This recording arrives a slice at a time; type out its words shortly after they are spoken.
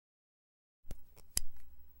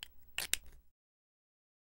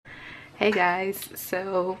Hey guys,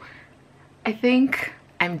 so I think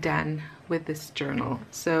I'm done with this journal.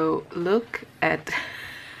 So look at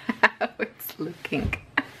how it's looking.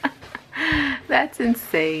 That's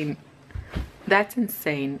insane. That's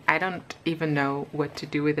insane. I don't even know what to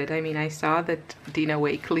do with it. I mean, I saw that Dina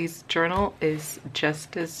Wakley's journal is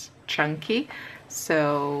just as chunky.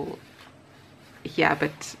 So yeah,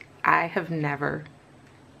 but I have never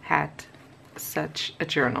had such a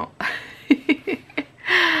journal.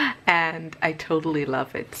 And I totally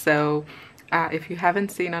love it. So if you haven't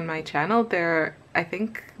seen on my channel, there, I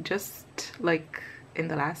think just like in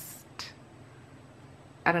the last,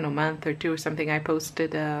 I don't know, month or two or something, I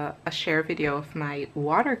posted a share video of my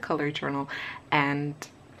watercolor journal, and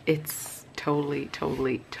it's totally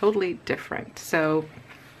different. So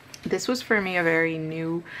this was for me a very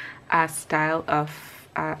new style of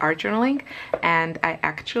art journaling, and I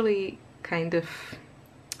actually kind of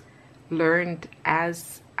learned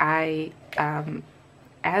as I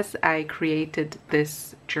created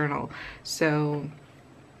this journal. So,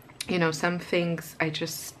 you know, some things I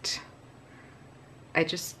just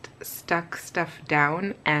stuck stuff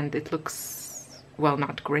down and it looks, well,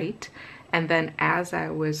 not great. And then as I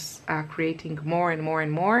was creating more and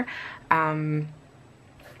more,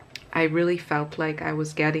 I really felt like I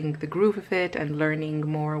was getting the groove of it and learning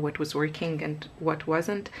more what was working and what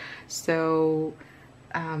wasn't. So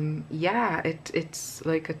yeah, it's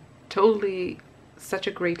like a totally such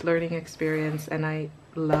a great learning experience, and I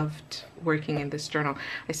loved working in this journal.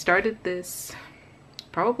 I started this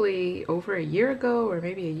probably over a year ago, or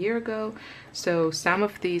maybe a year ago. So some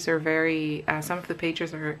of these are very some of the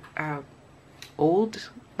pages are old,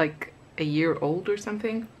 like a year old or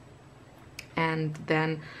something, and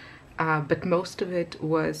then but most of it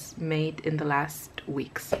was made in the last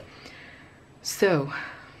weeks. So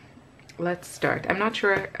let's start. I'm not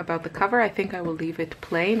sure about the cover. I think I will leave it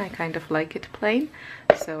plain. I kind of like it plain,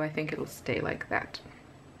 so I think it'll stay like that.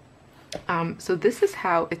 So this is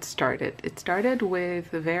how it started. It started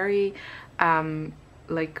with a very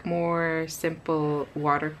like more simple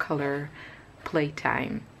watercolor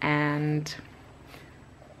playtime, and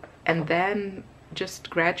then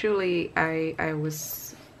just gradually I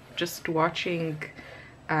was just watching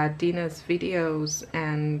Dina's videos,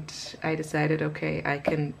 and I decided, okay, I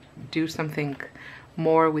can do something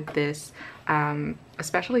more with this,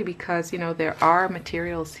 especially because, you know, there are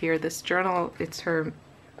materials here. This journal, it's her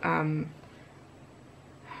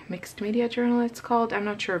mixed media journal, it's called, I'm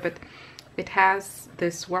not sure, but it has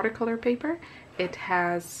this watercolor paper, it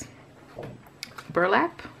has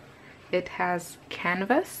burlap, it has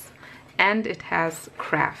canvas, and it has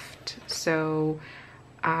craft. So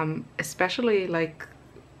especially like,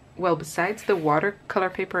 well, besides the watercolor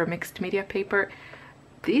paper or mixed media paper,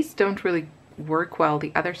 these don't really work well.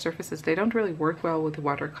 The other surfaces, they don't really work well with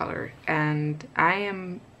watercolor. And I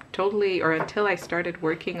am totally, or until I started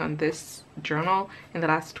working on this journal in the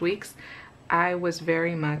last weeks, I was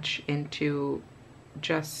very much into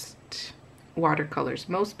just watercolors,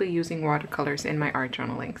 mostly using watercolors in my art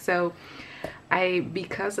journaling. So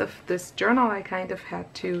because of this journal, I kind of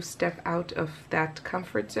had to step out of that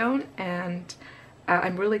comfort zone, and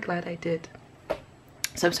I'm really glad I did.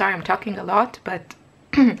 So I'm sorry I'm talking a lot, but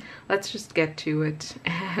let's just get to it.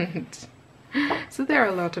 And so there are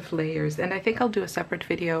a lot of layers, and I think I'll do a separate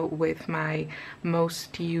video with my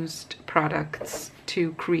most used products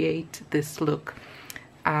to create this look.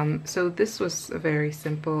 So this was a very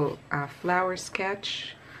simple flower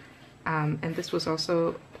sketch, and this was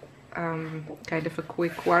also kind of a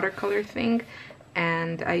quick watercolor thing,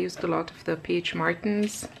 and I used a lot of the P.H.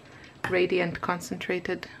 Martin's Radiant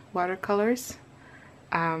Concentrated watercolors,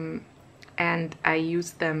 and I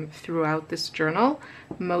use them throughout this journal,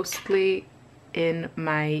 mostly in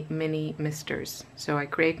my mini misters. So I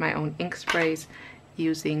create my own ink sprays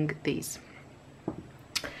using these.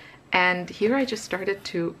 And here I just started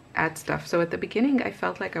to add stuff. So at the beginning I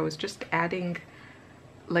felt like I was just adding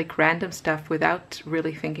like random stuff without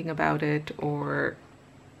really thinking about it or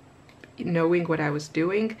knowing what I was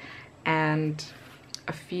doing, and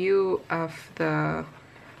a few of the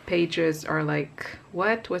pages are like,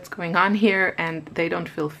 what's going on here, and they don't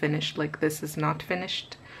feel finished. Like, this is not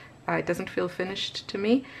finished. It doesn't feel finished to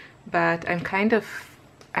me, but I'm kind of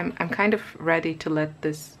ready to let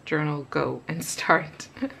this journal go and start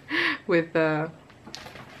with the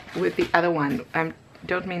other one. I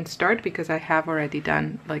don't mean start because I have already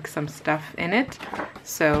done like some stuff in it,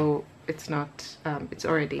 so it's not it's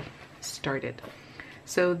already started.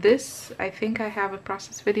 So this, I think I have a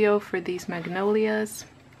process video for these magnolias.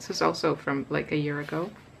 This is also from like a year ago.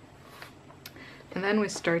 And then we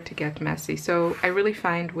start to get messy. So I really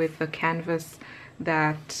find with the canvas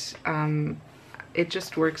that it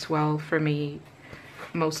just works well for me,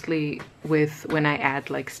 mostly with when I add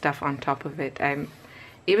like stuff on top of it.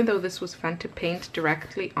 Even though this was fun to paint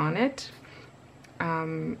directly on it,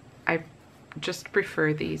 I just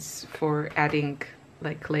prefer these for adding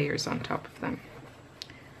like layers on top of them.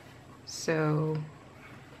 So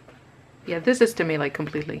yeah, this is to me like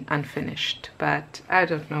completely unfinished, but I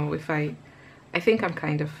don't know if I think I'm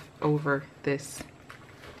kind of over this.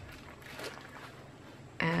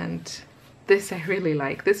 And this I really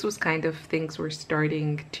like. This was kind of things were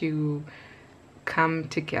starting to come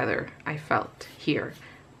together, I felt here.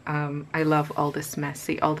 I love all this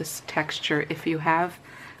messy, all this texture. If you have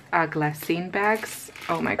glassine bags,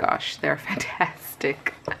 oh my gosh, they're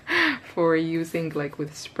fantastic for using like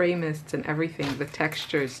with spray mists and everything. The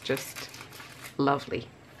texture is just lovely.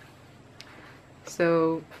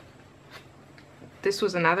 So this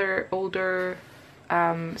was another older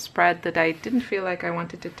spread that I didn't feel like I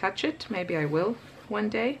wanted to touch it. Maybe I will one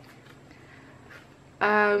day.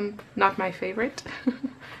 Not my favorite.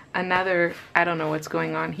 Another, I don't know what's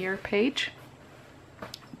going on here, page.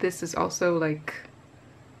 This is also like,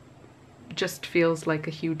 just feels like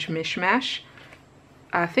a huge mishmash.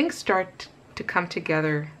 Things start to come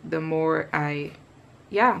together the more I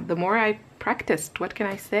practiced. What can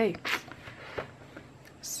I say?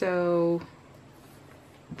 So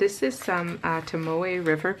this is some Tomoe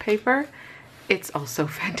River paper. It's also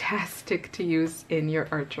fantastic to use in your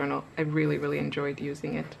art journal. I really, really enjoyed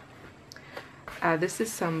using it. This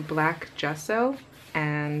is some black gesso,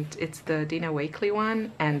 and it's the Dina Wakley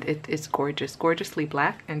one, and it is gorgeous, gorgeously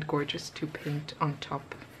black and gorgeous to paint on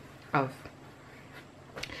top of.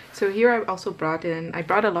 So here I also brought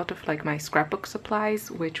a lot of like my scrapbook supplies,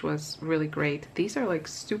 which was really great. These are like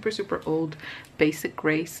super, super old basic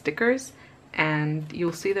gray stickers, and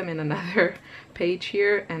you'll see them in another page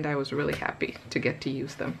here, and I was really happy to get to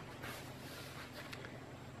use them.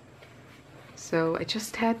 So I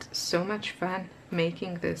just had so much fun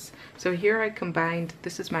making this. So here I combined,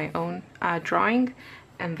 this is my own drawing,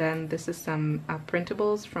 and then this is some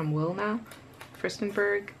printables from Wilna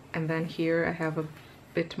Furstenberg, and then here I have a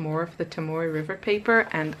bit more of the Tomoe River paper,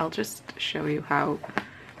 and I'll just show you how,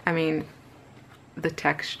 I mean, the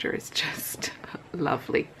texture is just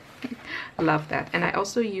lovely. Love that. And I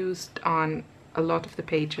also used on a lot of the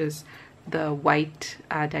pages the white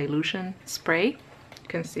dilution spray. You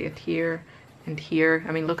can see it here and here.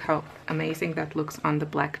 I mean, look how amazing that looks on the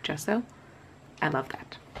black gesso. I love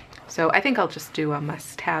that. So I think I'll just do a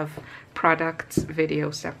must-have products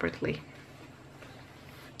video separately.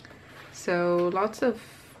 So lots of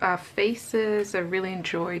faces. I really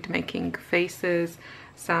enjoyed making faces.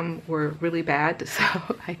 Some were really bad, so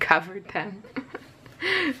I covered them.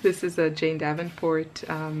 This is a Jane Davenport,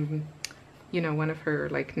 you know, one of her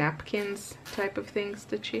like napkins type of things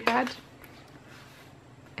that she had.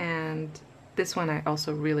 And this one I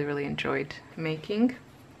also really, really enjoyed making.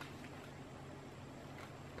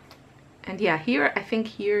 And yeah, here, I think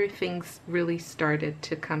here things really started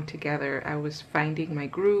to come together. I was finding my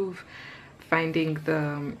groove, finding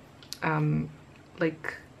the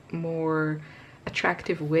like more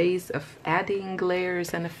attractive ways of adding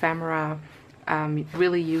layers and ephemera,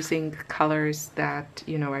 really using colors that,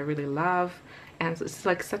 you know, I really love. And it's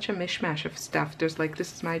like such a mishmash of stuff. There's like,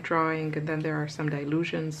 this is my drawing, and then there are some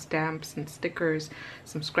dilutions, stamps and stickers,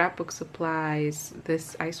 some scrapbook supplies.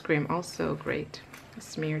 This ice cream also great. I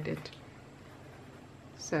smeared it.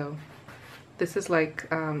 So this is like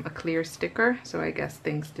a clear sticker, so I guess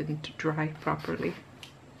things didn't dry properly.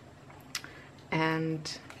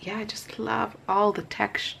 And yeah, I just love all the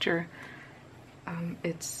texture.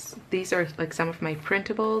 These are like some of my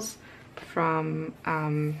printables from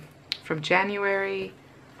January.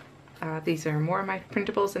 These are more of my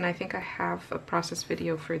printables, and I think I have a process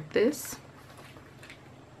video for this.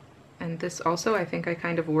 And this also, I think I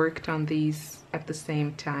kind of worked on these at the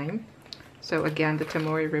same time. So again, the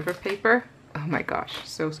Tomoe River paper. Oh my gosh,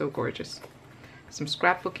 so, so gorgeous. Some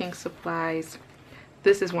scrapbooking supplies.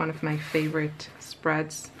 This is one of my favorite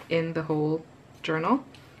spreads in the whole journal.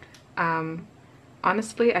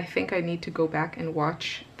 Honestly, I think I need to go back and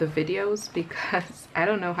watch the videos, because I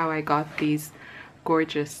don't know how I got these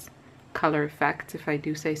gorgeous color effects, if I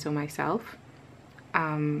do say so myself.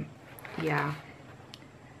 Yeah,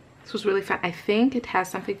 this was really fun. I think it has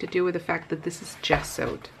something to do with the fact that this is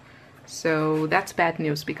gessoed. So that's bad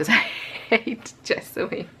news, because I hate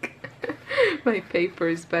gessoing my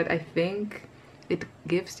papers, but I think it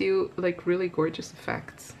gives you like really gorgeous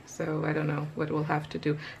effects. So I don't know what we'll have to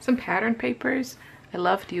do. Some pattern papers. I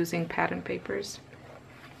loved using pattern papers.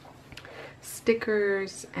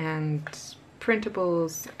 Stickers and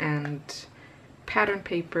printables and pattern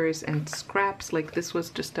papers and scraps. Like this was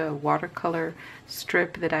just a watercolor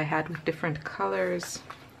strip that I had with different colors.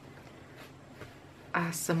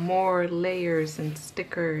 Some more layers and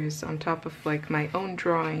stickers on top of like my own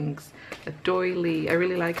drawings, a doily. I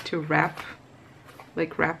really like to wrap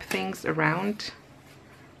things around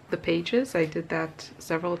the pages. I did that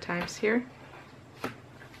several times here.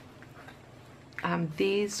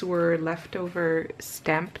 These were leftover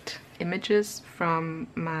stamped images from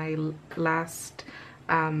my last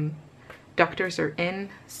Doctors Are In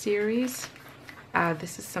series.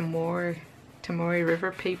 This is some more Tomoe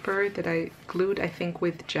River paper that I glued, I think,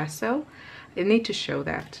 with gesso. I need to show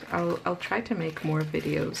that. I'll try to make more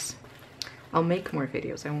videos. I'll make more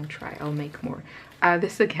videos. I won't try. I'll make more.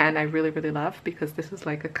 This again I really love because this is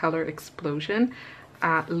like a color explosion.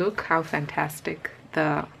 Look how fantastic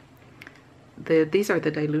these are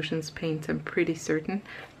the dilutions paints. I'm pretty certain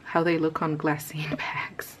how they look on glassine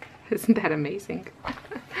bags. Isn't that amazing?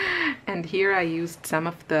 And here I used some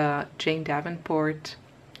of the Jane Davenport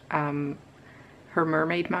her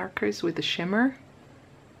mermaid markers with the shimmer.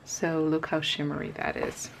 So look how shimmery that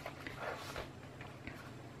is.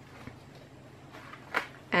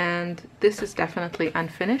 And this is definitely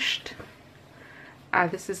unfinished.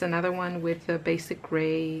 This is another one with the basic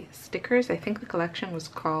gray stickers. I think the collection was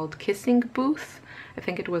called Kissing Booth. I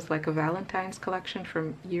think it was like a Valentine's collection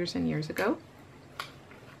from years and years ago.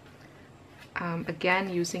 Again,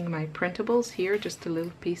 using my printables here, just a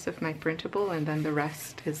little piece of my printable, and then the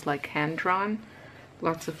rest is like hand-drawn.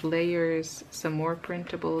 Lots of layers, some more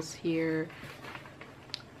printables here.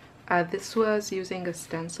 This was using a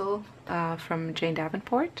stencil from Jane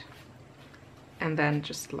Davenport, and then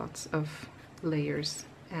just lots of layers.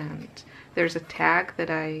 And there's a tag that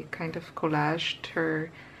I kind of collaged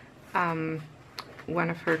her, one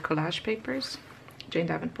of her collage papers, Jane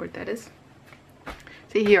Davenport that is.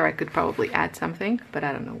 See, here I could probably add something, but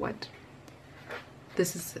I don't know what.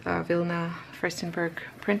 This is Vilna Furstenberg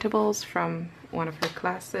printables from one of her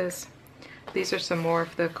classes. These are some more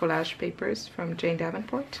of the collage papers from Jane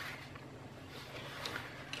Davenport.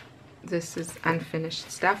 This is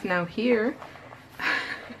unfinished stuff. Now here,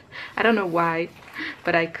 I don't know why,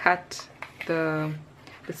 but I cut the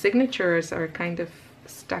signatures are kind of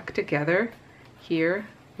stuck together here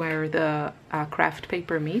where the craft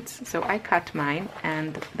paper meets. So I cut mine,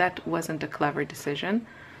 and that wasn't a clever decision.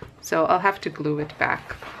 So I'll have to glue it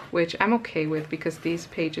back, which I'm okay with because these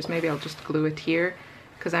pages, maybe I'll just glue it here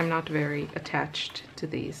because I'm not very attached to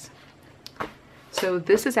these. So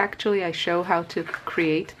this is actually, I show how to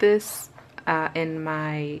create this in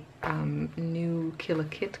my new Kill a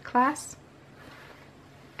Kit class.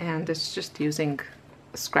 And it's just using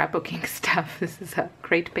scrapbooking stuff. This is a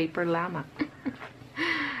crate paper llama.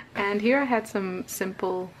 And here I had some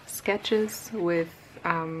simple sketches with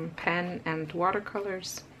pen and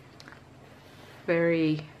watercolors.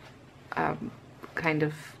 Very kind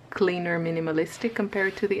of cleaner, minimalistic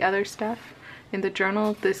compared to the other stuff in the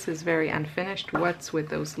journal. This is very unfinished. What's with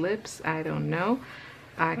those lips? I don't know.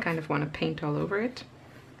 I kind of want to paint all over it.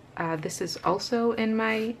 This is also in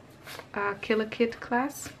my Kill a Kit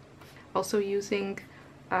class. Also using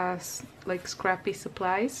like scrappy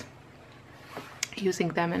supplies. Using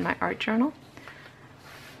them in my art journal.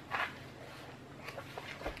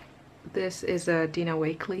 This is a Dina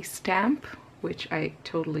Wakley stamp, which I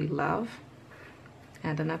totally love.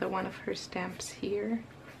 And another one of her stamps here.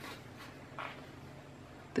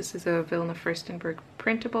 This is a Vilna Furstenberg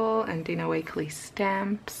printable and Dina Wakley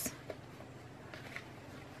stamps.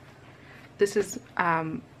 This is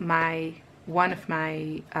one of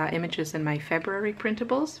my images in my February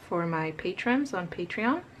printables for my patrons on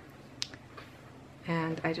Patreon.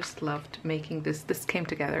 And I just loved making this. This came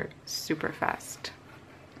together super fast.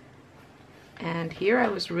 And here I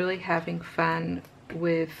was really having fun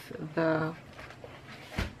with the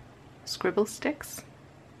scribble sticks.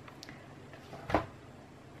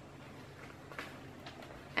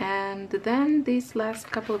 And then these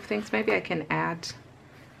last couple of things, maybe I can add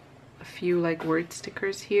a few like word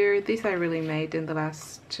stickers here. These I really made in the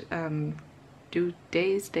last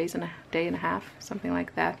day and a half, something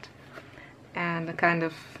like that. And kind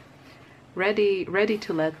of ready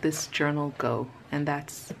to let this journal go. And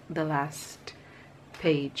that's the last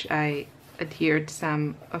page. I adhered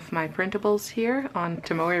some of my printables here on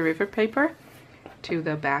Tomoe River paper to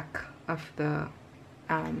the back of the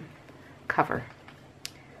cover.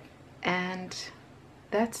 And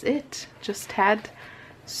that's it. Just had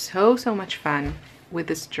so much fun with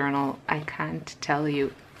this journal. I can't tell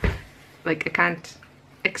you, like, I can't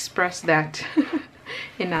express that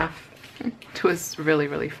enough. It was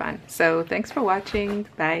really fun. So thanks for watching.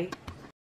 Bye.